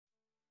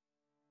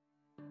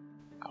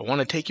I want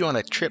to take you on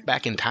a trip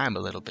back in time a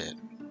little bit.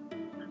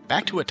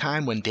 Back to a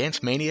time when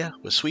dance mania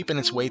was sweeping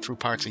its way through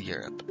parts of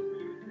Europe.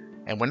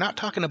 And we're not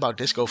talking about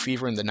disco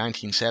fever in the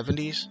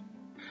 1970s.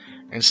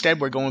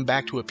 Instead, we're going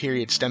back to a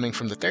period stemming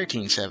from the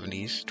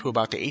 1370s to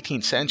about the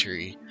 18th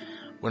century,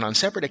 when on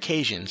separate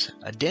occasions,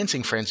 a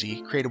dancing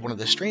frenzy created one of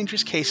the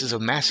strangest cases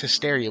of mass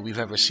hysteria we've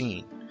ever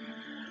seen.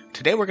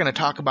 Today we're going to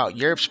talk about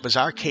Europe's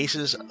bizarre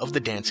cases of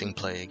the dancing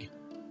plague.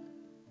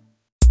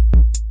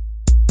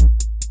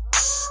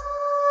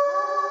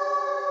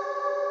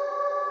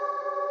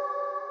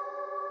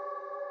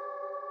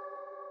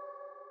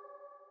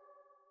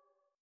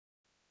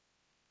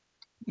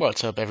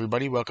 What's up,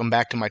 everybody? Welcome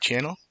back to my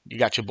channel. You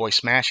got your boy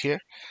Smash here.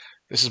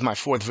 This is my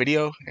fourth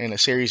video in a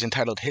series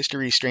entitled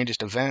History's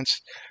Strangest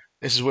Events.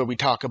 This is where we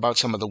talk about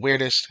some of the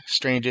weirdest,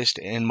 strangest,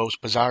 and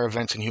most bizarre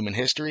events in human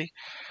history.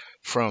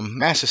 From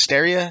mass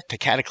hysteria to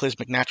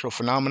cataclysmic natural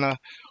phenomena,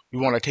 we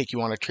want to take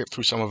you on a trip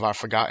through some of our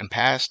forgotten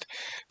past.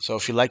 So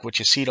if you like what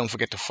you see, don't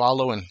forget to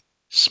follow and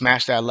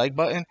smash that like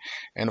button.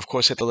 And of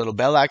course, hit the little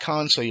bell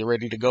icon so you're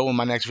ready to go when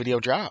my next video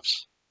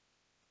drops.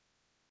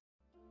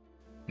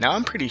 Now,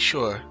 I'm pretty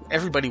sure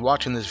everybody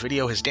watching this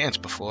video has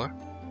danced before.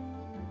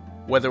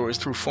 Whether it was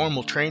through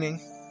formal training,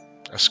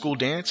 a school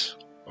dance,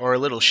 or a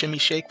little shimmy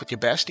shake with your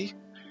bestie,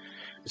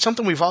 it's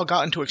something we've all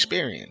gotten to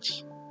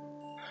experience.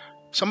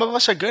 Some of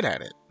us are good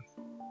at it,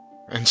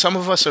 and some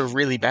of us are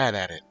really bad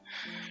at it.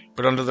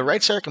 But under the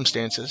right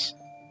circumstances,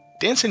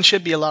 dancing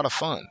should be a lot of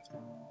fun.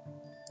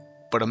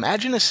 But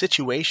imagine a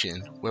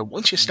situation where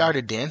once you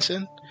started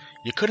dancing,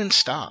 you couldn't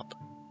stop.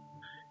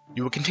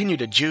 You would continue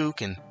to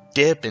juke and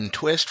dip and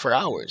twist for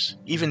hours,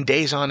 even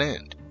days on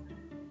end.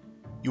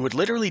 You would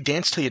literally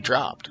dance till you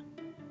dropped,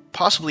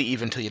 possibly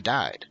even till you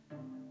died.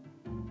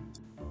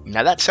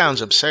 Now that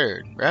sounds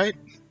absurd, right?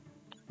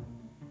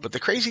 But the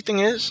crazy thing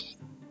is,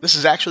 this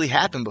has actually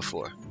happened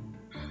before.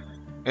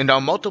 And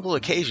on multiple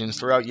occasions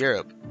throughout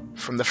Europe,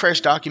 from the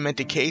first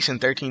documented case in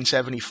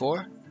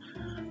 1374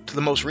 to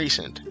the most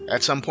recent,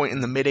 at some point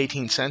in the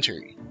mid-18th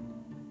century.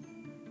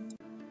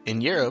 In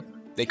Europe,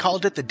 they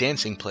called it the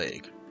dancing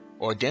plague,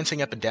 or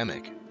dancing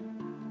epidemic.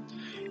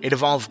 It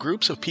involved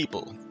groups of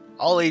people,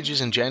 all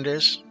ages and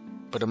genders,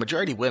 but a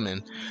majority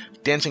women,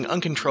 dancing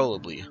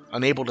uncontrollably,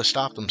 unable to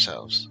stop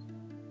themselves.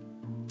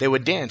 They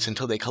would dance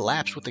until they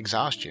collapsed with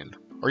exhaustion,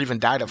 or even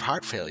died of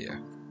heart failure.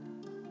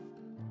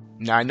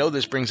 Now I know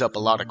this brings up a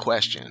lot of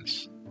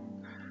questions.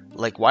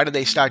 Like, why did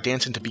they start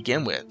dancing to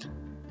begin with?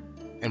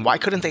 And why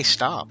couldn't they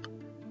stop?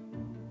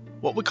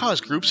 What would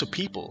cause groups of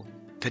people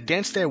to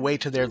dance their way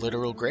to their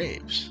literal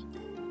graves?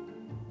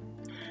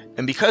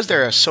 And because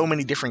there are so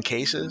many different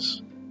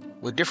cases,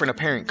 with different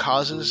apparent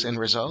causes and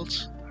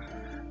results,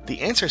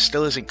 the answer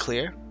still isn't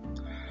clear.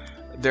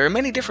 There are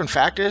many different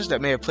factors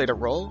that may have played a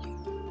role.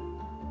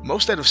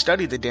 Most that have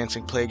studied the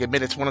dancing plague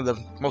admit it's one of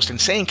the most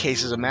insane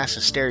cases of mass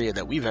hysteria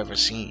that we've ever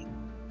seen.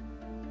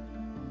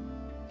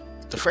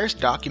 The first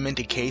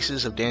documented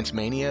cases of dance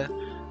mania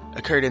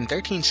occurred in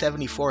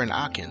 1374 in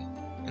Aachen,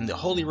 in the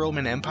Holy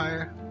Roman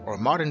Empire, or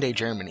modern-day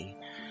Germany,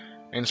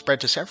 and spread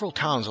to several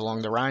towns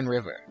along the Rhine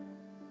River.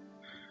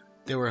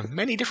 There were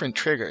many different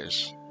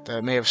triggers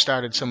that may have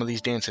started some of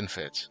these dancing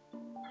fits,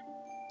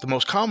 the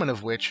most common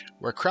of which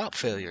were crop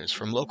failures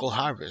from local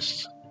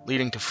harvests,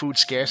 leading to food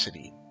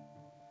scarcity.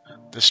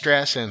 The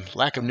stress and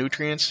lack of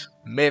nutrients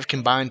may have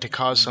combined to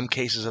cause some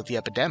cases of the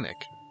epidemic,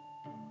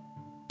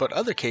 but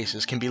other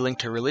cases can be linked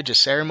to religious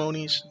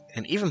ceremonies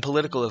and even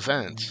political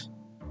events.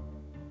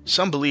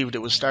 Some believed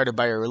it was started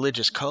by a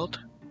religious cult,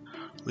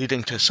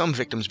 leading to some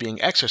victims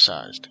being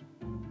exorcised.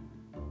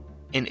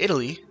 In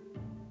Italy,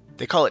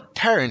 they call it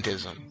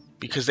tarantism,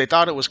 because they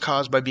thought it was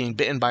caused by being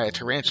bitten by a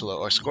tarantula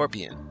or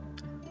scorpion.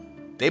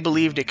 They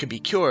believed it could be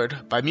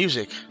cured by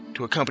music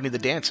to accompany the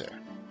dancer.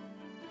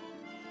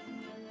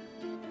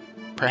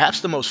 Perhaps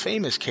the most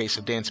famous case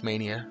of dance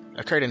mania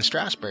occurred in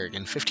Strasbourg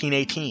in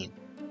 1518.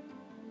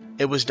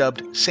 It was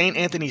dubbed St.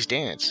 Anthony's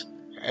Dance,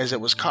 as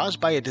it was caused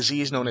by a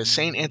disease known as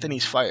St.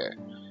 Anthony's Fire,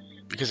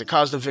 because it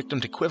caused the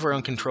victim to quiver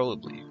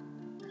uncontrollably.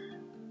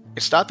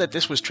 It's thought that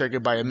this was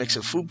triggered by a mix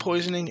of food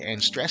poisoning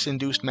and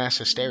stress-induced mass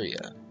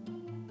hysteria.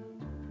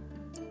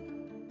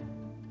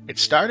 It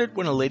started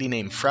when a lady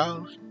named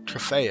Frau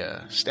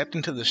Trofea stepped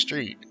into the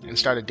street and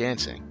started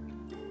dancing.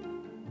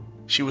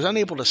 She was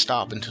unable to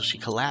stop until she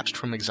collapsed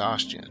from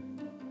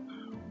exhaustion.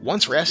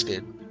 Once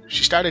rested,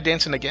 she started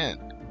dancing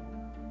again.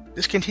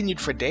 This continued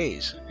for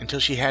days until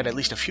she had at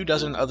least a few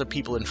dozen other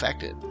people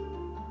infected.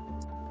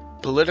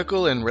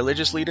 Political and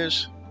religious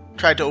leaders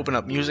tried to open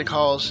up music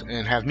halls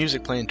and have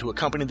music playing to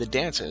accompany the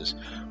dancers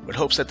with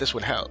hopes that this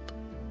would help.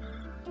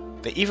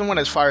 They even went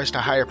as far as to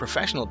hire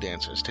professional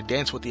dancers to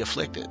dance with the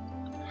afflicted.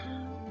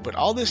 But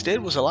all this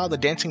did was allow the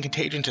dancing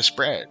contagion to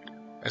spread,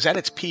 as at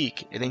its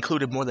peak it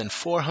included more than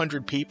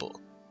 400 people.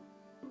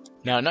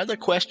 Now another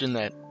question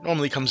that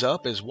normally comes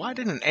up is, why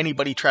didn't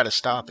anybody try to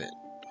stop it?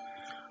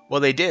 Well,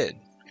 they did,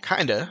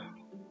 kinda.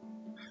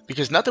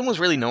 Because nothing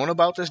was really known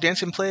about this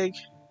dancing plague,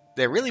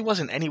 there really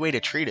wasn't any way to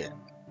treat it.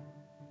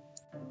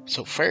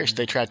 So first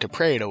they tried to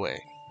pray it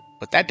away,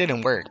 but that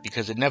didn't work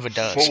because it never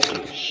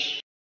does.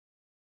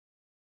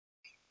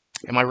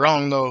 Am I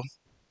wrong, though?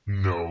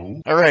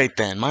 No. Alright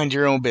then, mind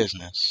your own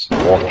business.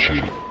 Watch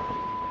it.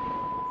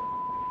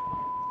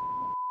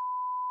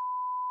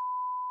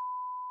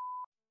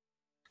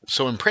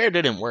 So when prayer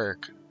didn't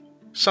work,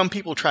 some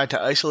people tried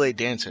to isolate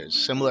dancers,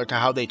 similar to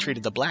how they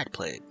treated the Black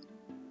Plague.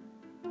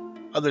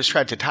 Others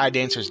tried to tie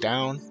dancers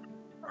down,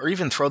 or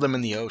even throw them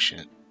in the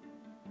ocean.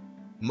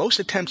 Most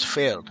attempts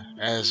failed,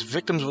 as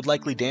victims would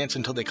likely dance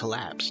until they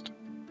collapsed.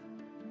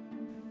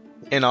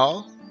 In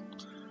all,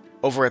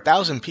 over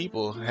 1,000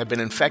 people have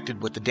been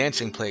infected with the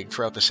dancing plague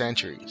throughout the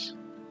centuries.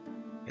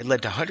 It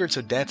led to hundreds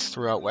of deaths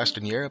throughout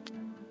Western Europe,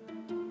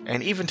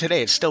 and even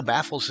today it still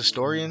baffles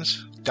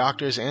historians,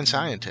 doctors, and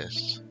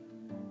scientists.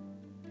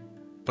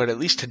 But at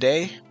least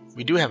today,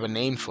 we do have a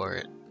name for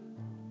it.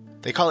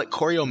 They call it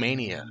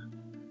choreomania.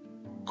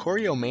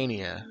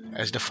 Choreomania,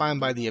 as defined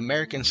by the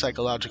American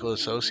Psychological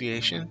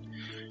Association,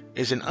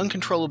 is an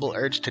uncontrollable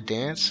urge to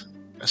dance,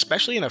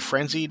 especially in a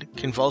frenzied,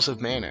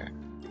 convulsive manner.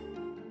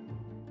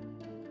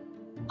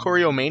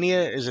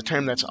 Choreomania is a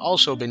term that's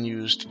also been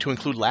used to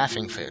include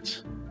laughing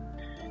fits.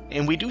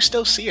 And we do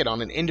still see it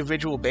on an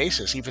individual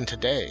basis even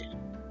today,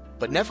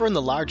 but never in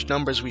the large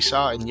numbers we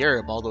saw in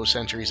Europe all those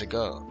centuries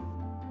ago.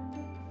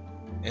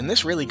 And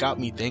this really got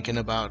me thinking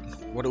about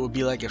what it would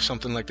be like if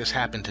something like this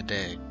happened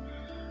today,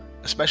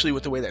 especially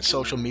with the way that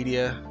social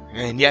media,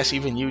 and yes,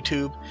 even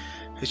YouTube,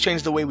 has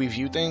changed the way we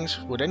view things.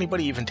 Would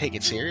anybody even take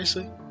it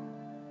seriously?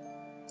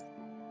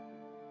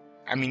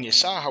 I mean, you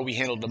saw how we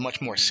handled a much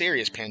more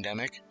serious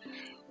pandemic.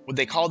 Would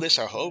they call this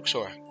a hoax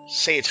or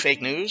say it's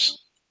fake news?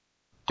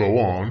 Go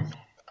on.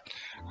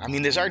 I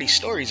mean, there's already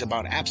stories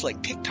about apps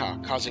like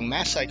TikTok causing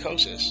mass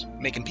psychosis,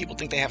 making people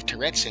think they have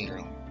Tourette's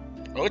syndrome.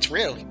 Oh, it's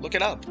real. Look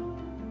it up.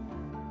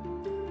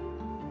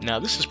 Now,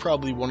 this is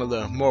probably one of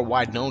the more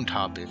wide-known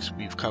topics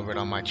we've covered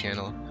on my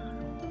channel,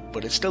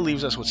 but it still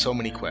leaves us with so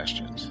many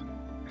questions.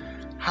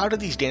 How did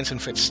these dancing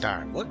fits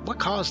start? What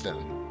caused them?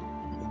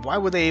 Why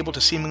were they able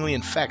to seemingly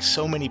infect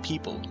so many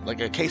people,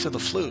 like a case of the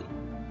flu?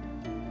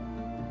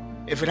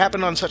 If it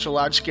happened on such a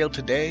large scale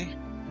today,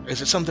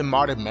 is it something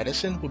modern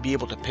medicine would be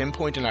able to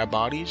pinpoint in our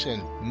bodies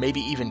and maybe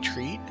even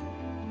treat?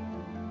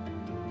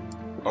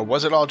 Or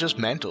was it all just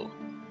mental?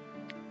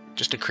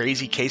 Just a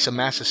crazy case of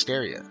mass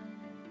hysteria?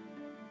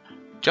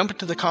 Jump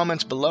into the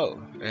comments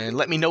below and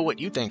let me know what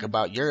you think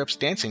about Europe's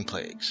dancing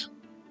plagues.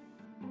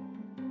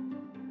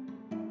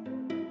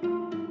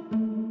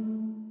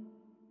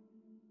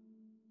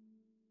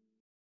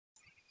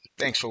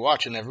 Thanks for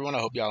watching, everyone. I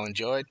hope y'all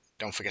enjoyed.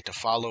 Don't forget to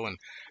follow and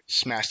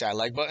smash that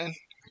like button.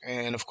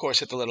 And of course,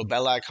 hit the little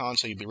bell icon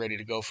so you'll be ready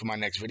to go for my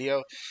next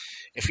video.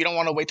 If you don't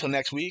want to wait till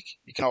next week,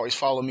 you can always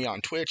follow me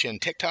on Twitch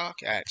and TikTok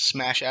at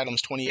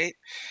SmashAdams28.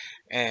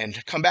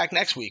 And come back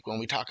next week when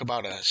we talk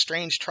about a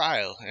strange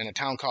trial in a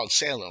town called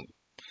Salem.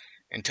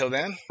 Until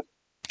then,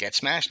 get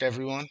smashed,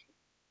 everyone.